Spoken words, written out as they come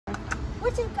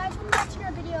What's up, guys? Welcome back to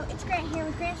another video. It's Grant here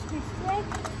with Grant's Scoots. Today,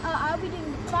 I'll be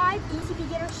doing 5 easy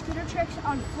beginner scooter tricks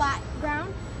on flat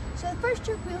ground. So the first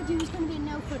trick we'll do is going to be a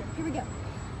no-footer. Here we go.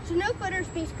 So no-footer is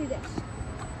basically this.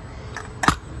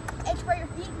 It's where your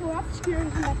feet go off the scooter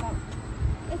and come back on.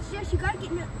 It's just you got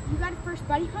to first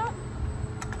bunny hop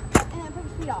and then put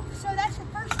your feet off. So that's the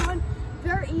first one.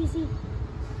 Very easy.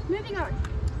 Moving on,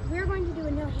 we're going to do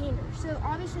a no-hander. So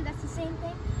obviously that's the same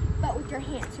thing, but with your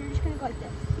hands. So you're just going to go like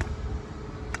this.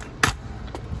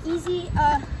 Easy. You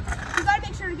gotta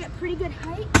make sure to get pretty good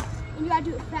height, and you gotta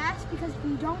do it fast, because if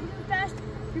you don't do it fast,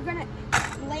 you're gonna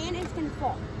land and it's gonna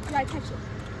fall. You gotta catch it.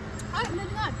 All right,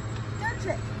 moving on. Third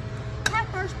trick,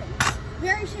 half bar spin.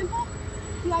 Very simple.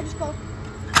 You gotta just go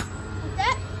like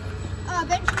that.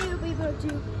 Eventually you'll be able to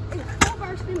do a full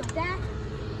bar spin like that,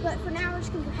 but for now we're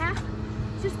just gonna do half.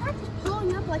 So start just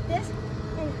pulling up like this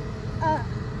and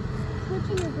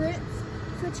switching your grips,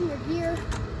 switching your gear.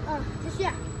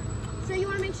 Yeah. So you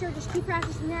want to make sure just keep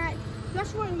practicing that. You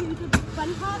also want to do a good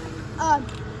bunny hop.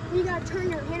 You got to turn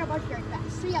your handlebars very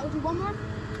fast. So yeah, we'll do one more.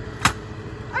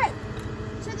 All right.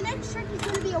 So the next trick is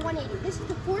going to be a 180. This is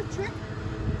the fourth trick.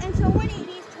 And so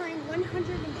 180 is turning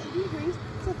 180 degrees.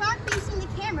 So if I'm facing the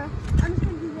camera, I'm just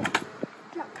going to do this.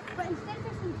 Jump. But instead of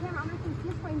facing the camera, I'm going to face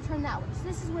this way and turn that way. So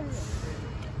this is what it is.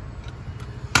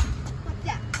 Like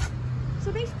that.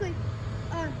 So basically,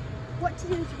 what to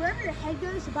do is wherever your head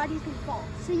goes, your body's gonna fall.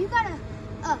 So you gotta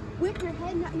whip your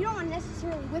head. You don't want to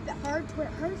necessarily whip it hard to where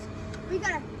it hurts, but you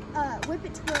gotta whip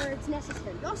it to where it's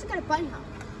necessary. You also gotta bunny hop.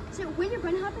 So when you're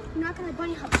bunny hopping, you're not gonna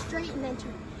bunny hop straight and then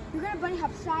turn. You're gonna bunny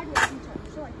hop sideways and turn.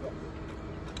 So like this.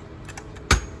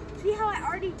 See how I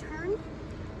already turned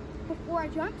before I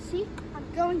jumped? See,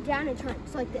 I'm going down and turning.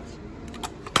 So like this.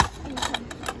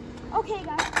 Okay,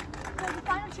 guys. So the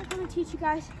final trick I'm gonna teach you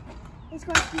guys is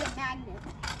going to be a magnet.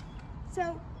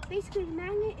 So basically the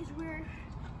magnet is where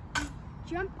you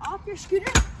jump off your scooter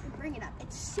and bring it up.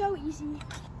 It's so easy.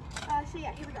 So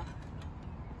yeah, here we go.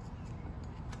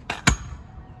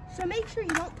 So make sure you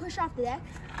don't push off the deck,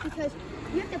 because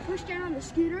you have to push down on the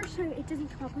scooter so it doesn't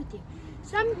come up with you.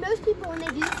 Most people, when they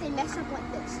do this, they mess up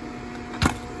like this.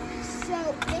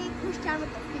 So they push down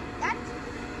with their feet.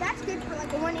 That's good for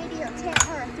like a 180 or a 10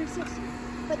 or a 360.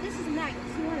 But this is a magnet,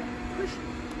 so you want to push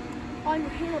on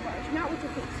your handlebars, not with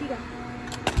your feet. So you go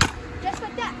just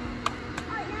like that.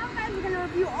 All right, now guys, we're gonna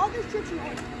review all those tricks in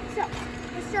order. So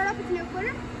let's start off with no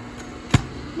footer,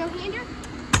 no hander,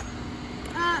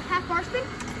 half bar spin,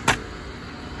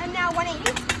 and now 180.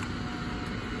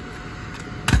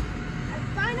 Our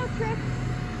final trick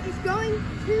is going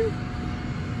to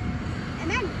a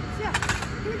magnet. So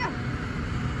here we go.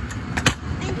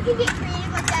 And you can get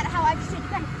creative like that, how I just did. You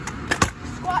can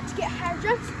squat to get higher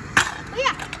jumps. But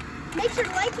yeah. Make sure to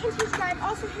like and subscribe.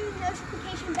 Also hit the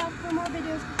notification bell for more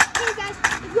videos. Hey guys,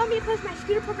 if you want me to post my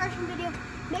scooter progression video,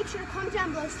 make sure to comment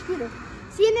down below scooter.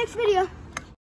 See you next video.